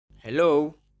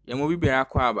Hello, yamo bibira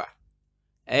kwaba.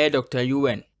 Dr.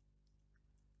 UN.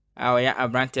 Ya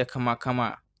abrante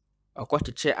kama.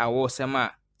 Okwachiche awo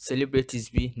sema celebrities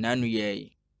bi nanu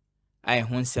ye.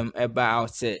 Hunsem eba out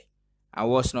say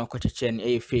awards no okwachiche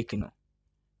ni fake no.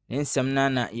 Nsem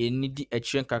na ye nidi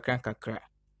achire kakra.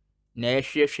 Na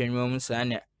yehwehwe nwom sa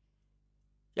na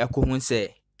yakohun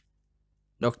say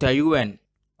Dr. UN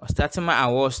o starting my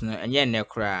awards no enye ne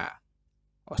kra.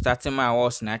 O starting my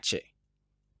awards na che.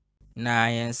 Na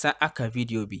yensa aka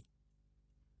video bi.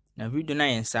 Na video na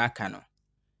yensa aka no.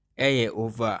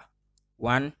 Over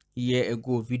 1 year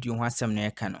ago video wasem na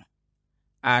eka no.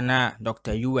 Na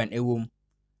Dr. UN ewom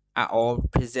a all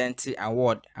present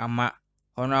award ama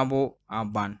Honorable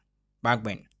Alban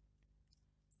Bagbin.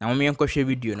 Na mo yenkohwe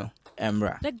video no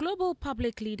emra. The Global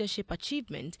Public Leadership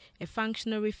Achievement, a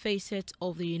functionary facet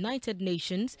of the United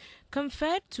Nations,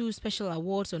 conferred 2 special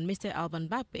awards on Mr. Alban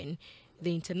Bagbin,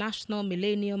 the International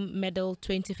Millennium Medal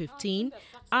 2015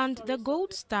 and the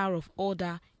Gold Star of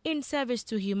Order in Service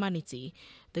to Humanity.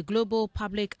 The Global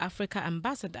Public Africa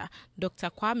Ambassador, Dr.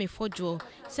 Kwame Fordjour,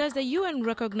 says the UN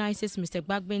recognizes Mr.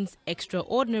 Bagbin's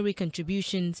extraordinary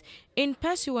contributions in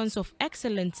pursuance of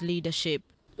excellent leadership.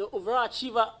 The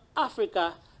Overachiever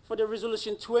Africa for the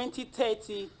Resolution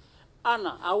 2030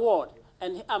 Honor Award,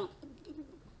 and I'm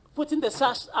putting the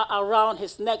sash around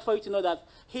his neck for you to know that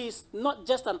he's not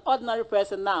just an ordinary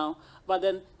person now, but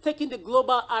then taking the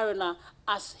global arena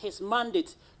as his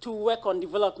mandate to work on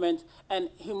development and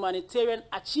humanitarian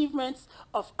achievements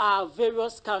of our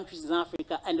various countries in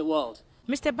Africa and the world.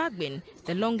 Mr. Bagbin,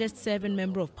 the longest-serving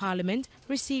member of parliament,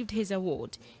 received his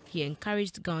award. He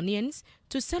encouraged Ghanaians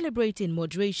to celebrate in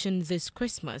moderation this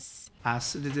Christmas. As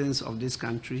citizens of this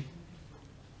country,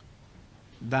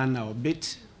 done our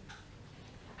bit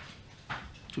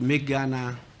to make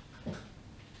Ghana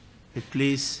a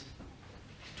place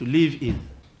to live in.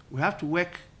 We have to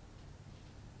work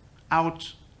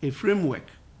out a framework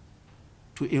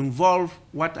to involve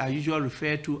what I usually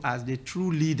refer to as the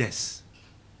true leaders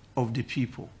of the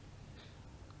people.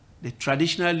 The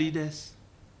traditional leaders,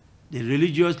 the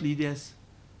religious leaders,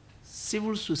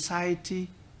 civil society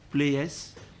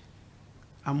players,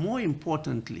 and more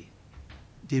importantly,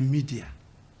 the media.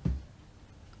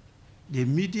 The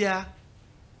media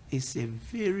is a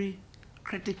very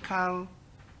critical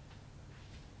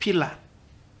pillar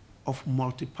of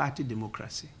multi-party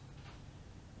democracy.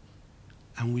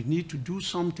 And we need to do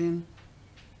something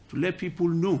to let people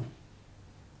know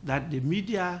that the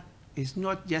media is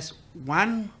not just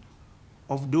one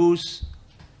of those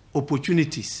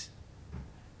opportunities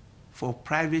for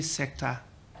private sector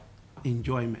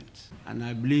enjoyment. And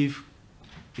I believe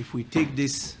if we take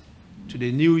this to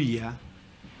the new year,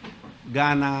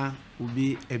 Ghana will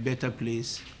be a better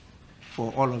place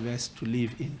for all of us to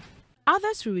live in.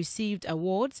 Others who received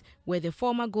awards were the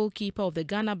former goalkeeper of the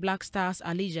Ghana Black Stars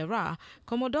Ali Jarrah,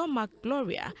 Commodore Mark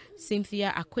Gloria,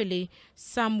 Cynthia Aquile,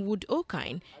 Sam Wood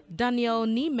Okine, Daniel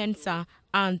Nimensa,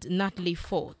 and Natalie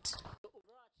Fort.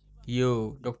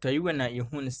 Yo, Dr. UN na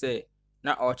yehun say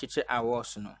na ochiche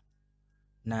awards no.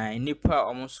 Na nipa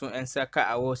omonso ensaka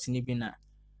awards ni bi na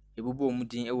ebubo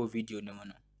mudin ewo video ne mo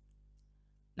no.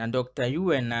 Na Dr.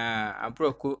 UN na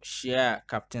abroko share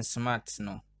Captain Smart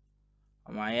no.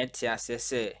 Ama yeti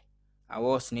asese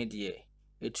awards ni de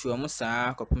etu omo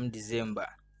saa kopum December.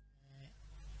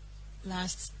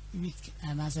 Last week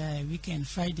and as a weekend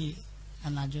Friday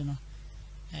and ajono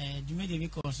the made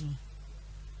week also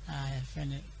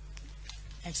friend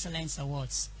Excellence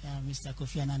Awards Mr.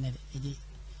 Kofi Annan edi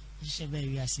shebe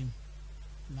wiasim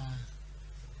na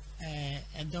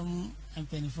edom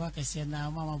empenifo akese na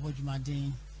mama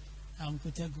bodwumaden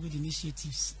could take good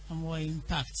initiatives and more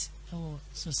impact on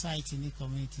society and the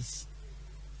communities.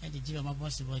 And the job my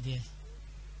boss about there.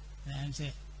 And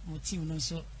say, my team no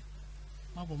so,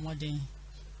 my more than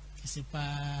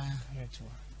Casepa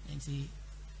and see,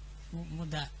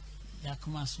 Muda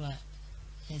Yakuma Swa,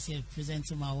 I say,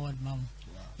 presenting my award, mom.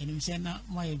 And I'm saying, now,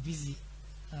 more busy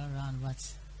around,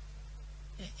 but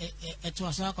it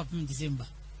was a couple in December.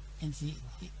 And see,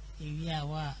 we are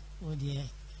what dear,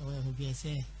 will be a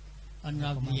say.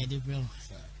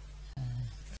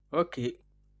 Okay,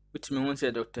 which me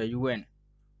say Dr. UN.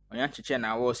 Onya chiche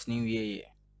na awards ni wiye.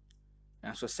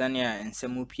 Na so sania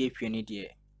ensemu piepie ni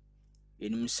de.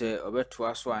 Enim se obeto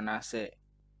aso ana se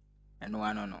eno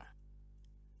ano no.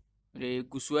 Re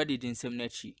gusua di nsem na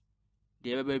chi.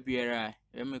 De beba biara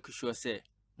e make sure say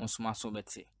monsoma so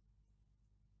bete.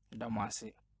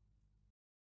 Damase.